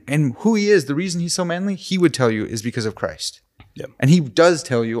 And who he is, the reason he's so manly, he would tell you is because of Christ. Yep. And he does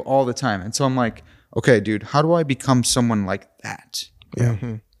tell you all the time. And so I'm like, okay, dude, how do I become someone like that? Yeah.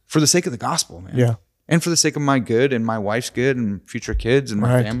 Mm-hmm. For the sake of the gospel, man. Yeah. And for the sake of my good and my wife's good and future kids and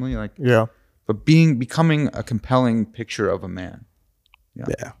my family. Like, but becoming a compelling picture of a man.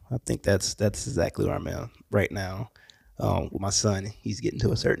 Yeah. I think that's exactly where I'm at right now. With my son, he's getting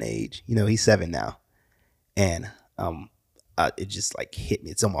to a certain age. You know, he's 7 now. And it just like hit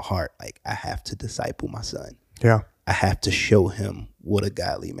me. It's on my heart. Like, I have to disciple my son. Yeah. I have to show him what a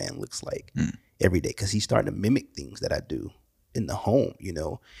godly man looks like every day, because he's starting to mimic things that I do in the home. You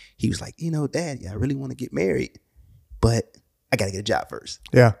know, he was like, Dad, I really want to get married, but I got to get a job first.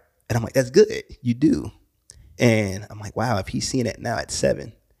 Yeah. And I'm like, that's good. You do. And I'm like, wow, if he's seeing it now at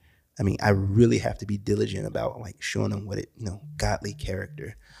 7, I mean, I really have to be diligent about like showing him what it, godly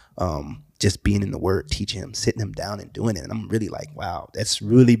character, just being in the word, teaching him, sitting him down and doing it. And I'm really like, wow, that's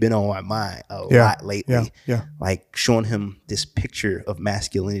really been on my mind a lot lately. Yeah. Like showing him this picture of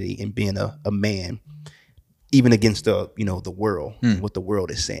masculinity and being a man, even against the world, what the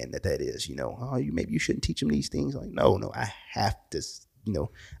world is saying that is, maybe you shouldn't teach him these things. Like, no, I have to,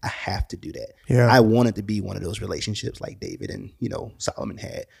 I have to do that. Yeah. I wanted to be one of those relationships like David and, Solomon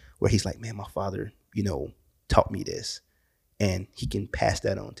had, where he's like, man, my father, taught me this. And he can pass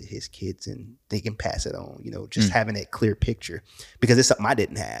that on to his kids, and they can pass it on, just having that clear picture, because it's something I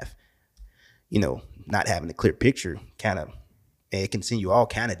didn't have. Not having a clear picture it can send you all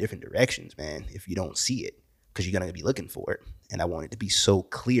kind of different directions, man, if you don't see it, because you're going to be looking for it. And I want it to be so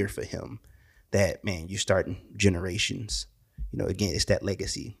clear for him that, man, you're starting generations. Again, it's that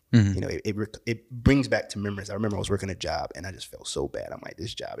legacy. Mm-hmm. It brings back to memories. I remember I was working a job and I just felt so bad. I'm like,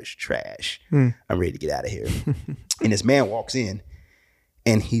 this job is trash. I'm ready to get out of here. And this man walks in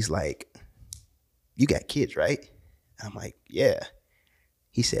and he's like, you got kids, right? And I'm like, yeah.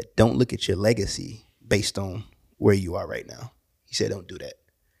 He said, don't look at your legacy based on where you are right now. He said, don't do that.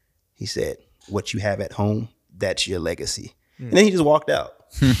 He said, what you have at home, that's your legacy. And then he just walked out.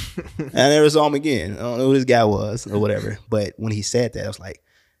 And I never saw him again. I don't know who this guy was or whatever. But when he said that, I was like,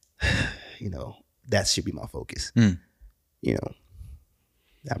 that should be my focus. I'm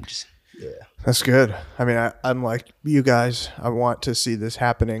just, That's good. I mean, I'm like you guys. I want to see this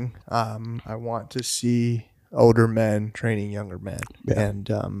happening. I want to see older men training younger men, and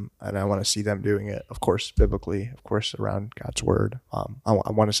I want to see them doing it, of course, biblically, of course, around God's word.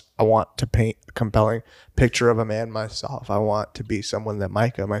 I want to paint a compelling picture of a man myself. I want to be someone that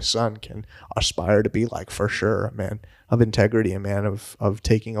Micah, my son, can aspire to be like, for sure. A man of integrity, a man of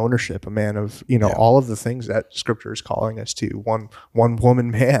taking ownership, a man of all of the things that Scripture is calling us to. One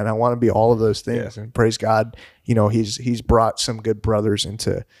woman man. I want to be all of those things, and praise God. He's brought some good brothers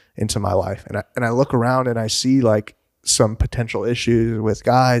into my life, and I look around and I see like some potential issues with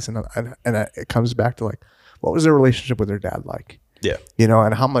guys, and it comes back to like, what was their relationship with their dad like? Yeah. You know,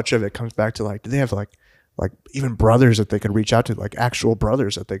 and how much of it comes back to like, do they have like even brothers that they could reach out to, like actual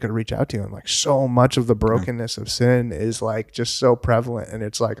brothers that they could reach out to? And like so much of the brokenness of sin is like just so prevalent. And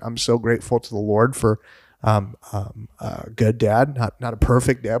it's like, I'm so grateful to the Lord for a good dad, not a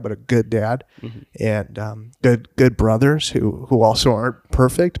perfect dad, but a good dad, and good brothers who also aren't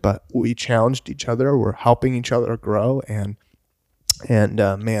perfect, but we challenged each other. We're helping each other grow. And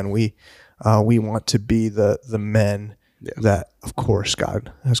man, we want to be the men that, of course,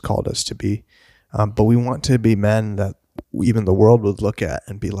 God has called us to be. But we want to be men that even the world would look at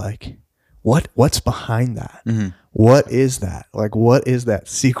and be like, what's behind that? What is that? Like, what is that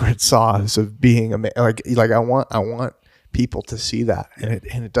secret sauce of being a man? Like I want people to see that. And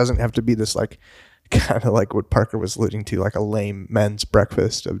it doesn't have to be this like, kind of like what Parker was alluding to, like a lame men's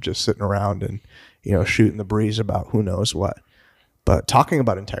breakfast of just sitting around and, you know, shooting the breeze about who knows what, but talking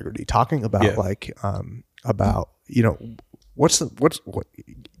about integrity, talking about about, you know, what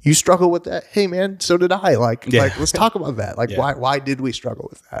you struggle with that? Hey man, so did I. Like let's talk about that. Like why did we struggle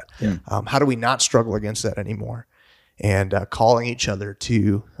with that? How do we not struggle against that anymore? And calling each other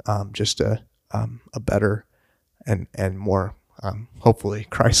to just a better and more hopefully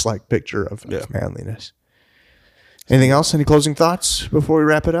Christ-like picture of manliness. Anything else? Any closing thoughts before we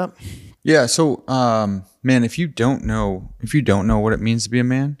wrap it up? Yeah. So, man, if you don't know what it means to be a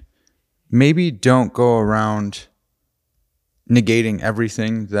man, maybe don't go around negating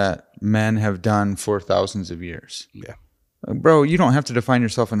everything that men have done for thousands of years. Yeah. Bro, you don't have to define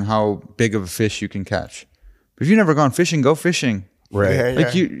yourself on how big of a fish you can catch. But if you've never gone fishing, go fishing. Right.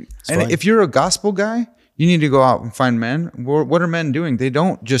 Like if you're a gospel guy, you need to go out and find men. What are men doing? They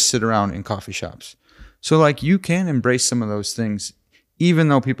don't just sit around in coffee shops. So like you can embrace some of those things, even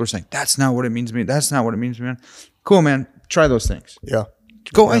though people are saying, that's not what it means to me. That's not what it means to me. Cool, man. Try those things. Yeah.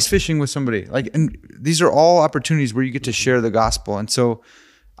 Go ice fishing with somebody. Like, and these are all opportunities where you get to share the gospel. And so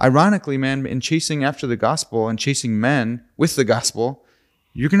ironically, man, in chasing after the gospel and chasing men with the gospel,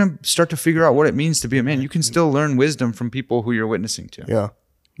 you're going to start to figure out what it means to be a man. You can still learn wisdom from people who you're witnessing to. Yeah.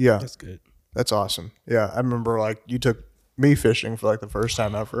 Yeah. That's good. That's awesome. Yeah. I remember like you took me fishing for like the first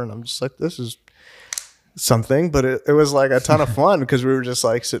time ever. And I'm just like, this is something, but it was like a ton of fun because we were just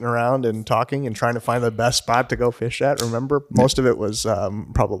like sitting around and talking and trying to find the best spot to go fish at. Remember, most of it was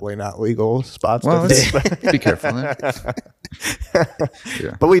probably not legal spots. Well, be careful.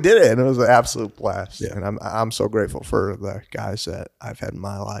 But we did it, and it was an absolute blast. Yeah. And I'm so grateful for the guys that I've had in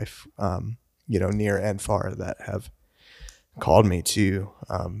my life, you know, near and far, that have called me to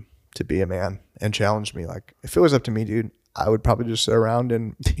be a man and challenged me. Like, if it was up to me, dude, I would probably just sit around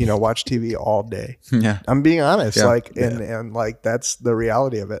and, you know, watch TV all day. Yeah. I'm being honest. And like, that's the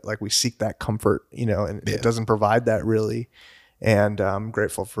reality of it. Like, we seek that comfort, you know, and it doesn't provide that really. And I'm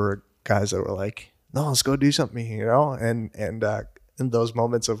grateful for guys that were like, no, let's go do something, you know? And in those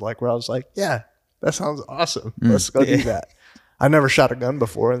moments of like, where I was like, yeah, that sounds awesome. Let's go do that. I never shot a gun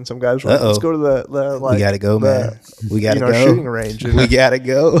before, and some guys were like, let's go to the like, we gotta go, man. We gotta go shooting range. And we gotta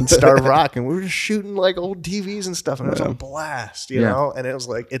go and Starve Rock, and we were just shooting like old TVs and stuff, and it was a blast, you know. And it was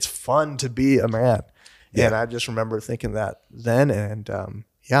like, it's fun to be a man. And I just remember thinking that then, and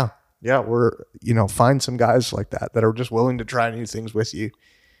we're, you know, find some guys like that are just willing to try new things with you,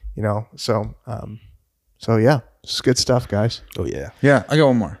 you know. So yeah, it's good stuff, guys. Oh yeah, I got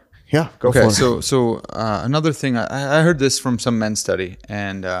one more. Yeah, go for it. So another thing, I heard this from some men's study,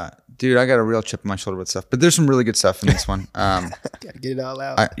 and dude, I got a real chip on my shoulder with stuff, but there's some really good stuff in this one. Gotta get it all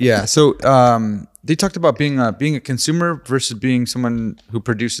out. So they talked about being a consumer versus being someone who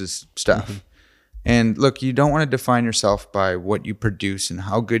produces stuff. And look, you don't want to define yourself by what you produce and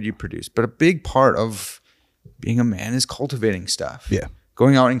how good you produce, but a big part of being a man is cultivating stuff. Yeah,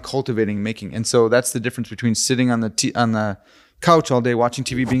 going out and cultivating, making, and so that's the difference between sitting on the couch all day watching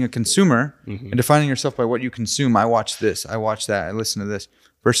TV, being a consumer, and defining yourself by what you consume. I watch this, I watch that, I listen to this,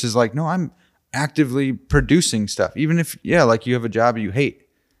 versus like, no, I'm actively producing stuff. Even if, like you have a job you hate,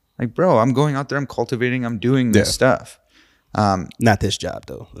 like, bro, I'm going out there, I'm cultivating, I'm doing this stuff. Not this job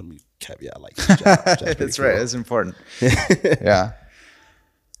though. Let me caveat like this job. That's right. That's important. Yeah.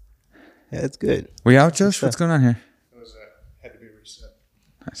 It's good. We out, Josh? What's going on here? It was had to be reset.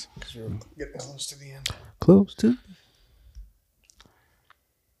 Nice. Because we were getting close to the end. Close to.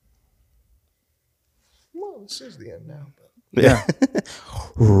 Well, this is the end now. But. Yeah.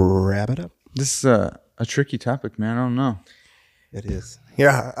 Wrap it up. This is a tricky topic, man. I don't know. It is.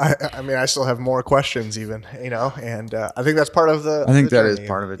 Yeah. I mean, I still have more questions even, you know, and I think that's part of the I think the that journey. is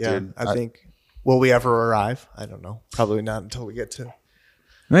part of it, yeah, dude. I think, will we ever arrive? I don't know. Probably not until we get to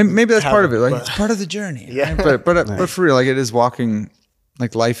Maybe that's part of it. Like it's part of the journey. Yeah. Right? But for real, like it is walking.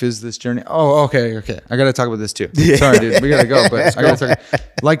 Like life is this journey. Oh, okay. I got to talk about this too. Sorry, dude. We got to go. But I got to talk.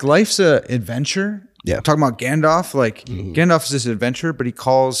 Like life's an adventure. Yeah. Talking about Gandalf. Like Gandalf is this adventure, but he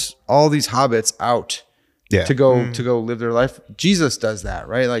calls all these hobbits out. Yeah. To go live their life. Jesus does that,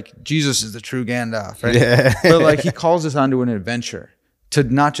 right? Like Jesus is the true Gandalf, right? Yeah. But like he calls us onto an adventure to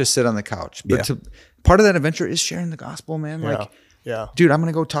not just sit on the couch, but to part of that adventure is sharing the gospel, man. Like, dude, I'm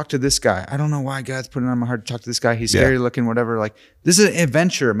gonna go talk to this guy. I don't know why God's putting it on my heart to talk to this guy. He's scary looking, whatever. Like this is an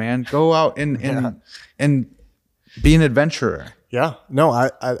adventure, man. Go out and be an adventurer. Yeah. No,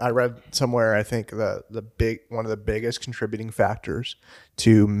 I read somewhere, I think one of the biggest contributing factors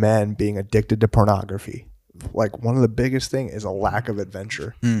to men being addicted to pornography, like one of the biggest thing is a lack of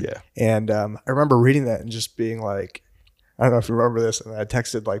adventure. Yeah. And I remember reading that and just being like, I don't know if you remember this. And I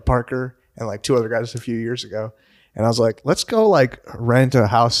texted like Parker and like 2 other guys a few years ago. And I was like, let's go like rent a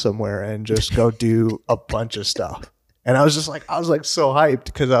house somewhere and just go do a bunch of stuff. And I was so hyped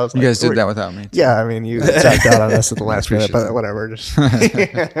because I was like, you guys did that without me. Yeah. I mean, you tapped out on us at the last minute, but whatever. Just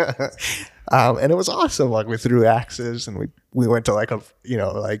and it was awesome. Like we threw axes and we went to like a,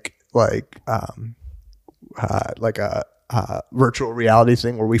 like a virtual reality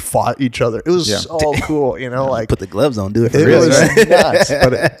thing where we fought each other. It was so cool, like put the gloves on, do it for it real. was nuts,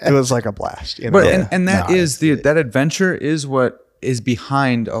 but it was like a blast. But and that that adventure is what is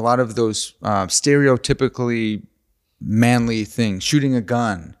behind a lot of those stereotypically manly things. Shooting a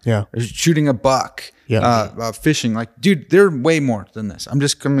gun, or shooting a buck, fishing. Like, dude, they're way more than this. I'm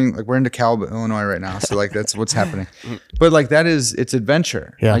just coming. Like, we're into Calb, Illinois right now, so like that's what's happening. But like it's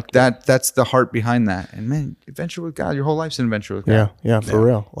adventure. Yeah, like that's the heart behind that. And man, adventure with God. Your whole life's an adventure with God. Yeah, for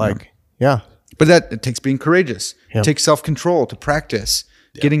real. Like, But it takes being courageous. It takes self-control to practice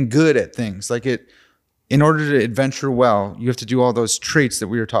getting good at things. Like in order to adventure well, you have to do all those traits that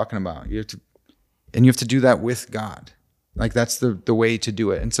we were talking about. You have to do that with God. Like that's the way to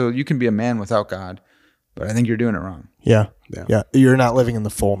do it. And so you can be a man without God, but I think you're doing it wrong. Yeah. You're not living in the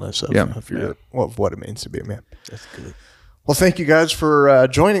fullness of of what it means to be a man. That's good. Well, thank you guys for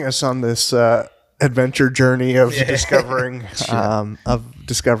joining us on this adventure journey of discovering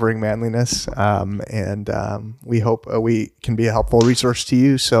manliness, and we hope we can be a helpful resource to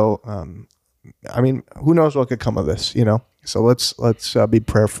you. So, I mean, who knows what could come of this, So let's be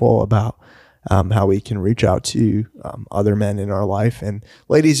prayerful about how we can reach out to other men in our life. And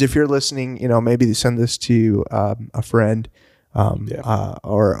ladies, if you're listening, maybe send this to a friend.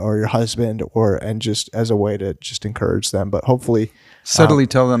 Or your husband, and just as a way to just encourage them, but hopefully subtly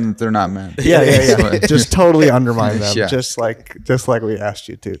tell them that they're not men. Yeah. Just totally undermine them, just like we asked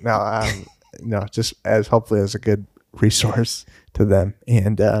you to. Now, just as hopefully as a good resource to them.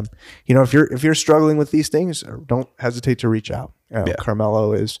 And if you're struggling with these things, don't hesitate to reach out.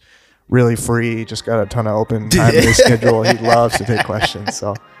 Carmelo is really free. Just got a ton of open time in his schedule. He loves to take questions.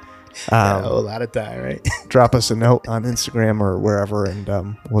 So. A whole lot of time, right? Drop us a note on Instagram or wherever, and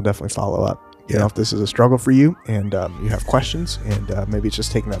we'll definitely follow up. If this is a struggle for you and you have questions, and maybe it's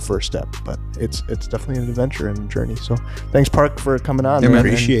just taking that first step, but it's definitely an adventure and a journey. So thanks, Park, for coming on. I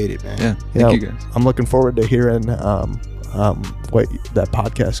appreciate it, man. Yeah, thank you guys. I'm looking forward to hearing what that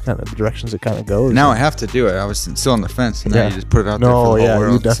podcast kind of directions it kind of goes. Now I have to do it. I was still on the fence, and now you just put it out there for the whole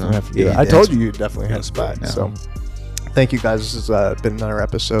world. You definitely have to do it. I told you definitely had a spot. So. Thank you guys. This has been another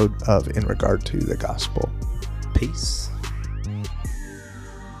episode of In Regard to the Gospel. Peace.